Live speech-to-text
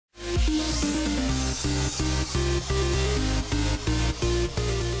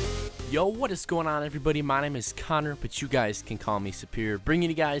Yo, what is going on, everybody? My name is Connor, but you guys can call me Superior. Bringing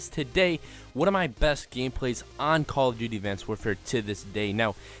you guys today one of my best gameplays on Call of Duty Advanced Warfare to this day.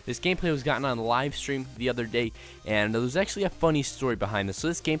 Now, this gameplay was gotten on live stream the other day, and there was actually a funny story behind this. So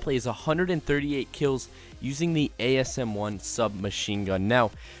this gameplay is 138 kills using the ASM1 submachine gun.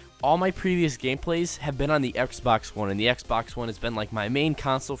 Now, all my previous gameplays have been on the Xbox One, and the Xbox One has been like my main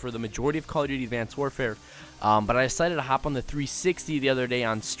console for the majority of Call of Duty Advanced Warfare. But I decided to hop on the 360 the other day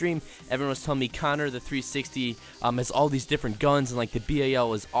on stream. Everyone was telling me, Connor, the 360 has all these different guns, and like the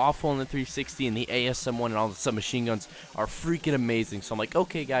BAL is awful on the 360, and the ASM1 and all the submachine guns are freaking amazing. So I'm like,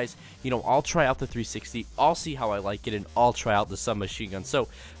 okay guys, you know, I'll try out the 360, I'll see how I like it, and I'll try out the submachine gun. So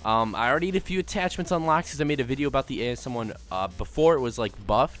I already had a few attachments unlocked because I made a video about the ASM1 before it was like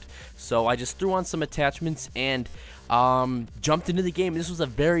buffed. So I just threw on some attachments and jumped into the game. This was the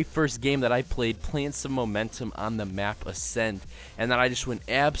very first game that I played, playing some momentum on the map Ascend, and then I just went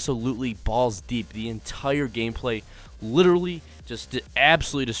absolutely balls deep the entire gameplay, literally just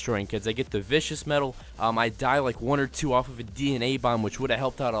absolutely destroying kids. I get the vicious medal. I die like 1 or 2 off of a DNA bomb, which would have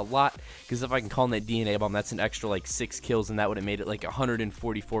helped out a lot, because if I can call in that DNA bomb, that's an extra like 6 kills, and that would have made it like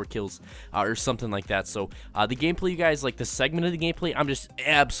 144 kills or something like that. So the gameplay, you guys, like the segment of the gameplay, I'm just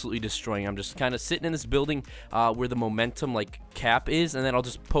absolutely destroying. I'm just kind of sitting in this building where the momentum like cap is, and then I'll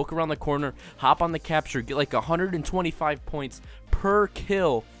just poke around the corner, hop on the capture, get like 125 points per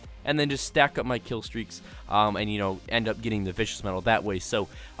kill, and then just stack up my kill streaks and, you know, end up getting the vicious medal that way. So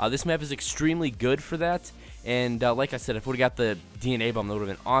this map is extremely good for that, and like I said, if we would have got the DNA bomb, that would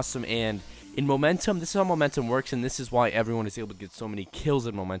have been awesome. And in momentum, this is how momentum works, and this is why everyone is able to get so many kills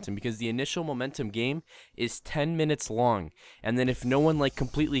in momentum, because the initial momentum game is 10 minutes long, and then if no one like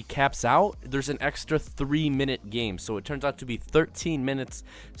completely caps out, there's an extra 3-minute game, so it turns out to be 13 minutes.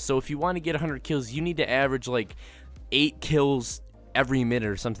 So if you want to get 100 kills, you need to average like 8 kills every minute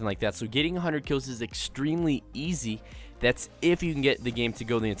or something like that. So getting 100 kills is extremely easy. That's if you can get the game to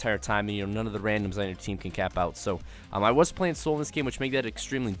go the entire time, and, you know, none of the randoms on your team can cap out. So I was playing solo in this game, which made that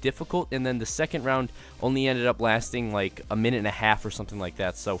extremely difficult, and then the second round only ended up lasting like a minute and a half or something like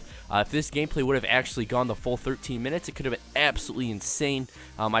that. So if this gameplay would have actually gone the full 13 minutes, it could have been absolutely insane.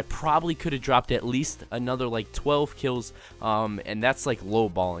 I probably could have dropped at least another like 12 kills, and that's like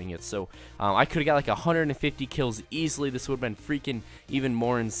lowballing it. So I could have got like 150 kills easily. This would have been freaking even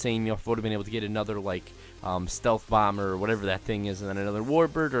more insane, you know, if I would have been able to get another like stealth bomber or whatever that thing is, and then another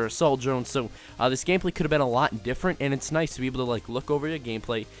warbird or assault drone. So this gameplay could have been a lot different, and it's nice to be able to like look over your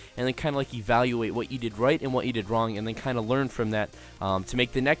gameplay and then kind of like evaluate what you did right and what you did wrong, and then kind of learn from that to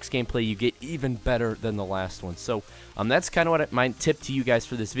make the next gameplay you get even better than the last one. So that's kind of what my tip to you guys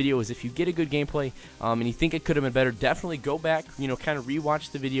for this video is: if you get a good gameplay and you think it could have been better, definitely go back, you know, kind of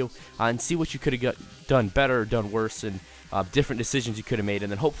rewatch the video and see what you could have done better or done worse, and different decisions you could have made, and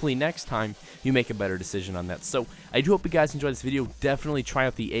then hopefully next time you make a better decision on that. So I do hope you guys enjoyed this video. Definitely try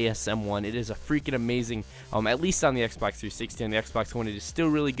out the ASM1. It is a freaking amazing, at least on the Xbox 360. On the Xbox One, it is still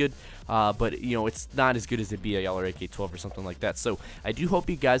really good, but, you know, it's not as good as a BAL or AK-12 or something like that. So I do hope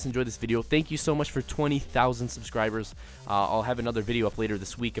you guys enjoyed this video. Thank you so much for 20,000 subscribers. I'll have another video up later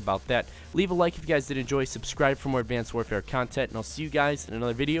this week about that. Leave a like if you guys did enjoy. Subscribe for more Advanced Warfare content, and I'll see you guys in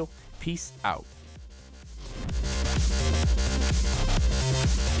another video. Peace out.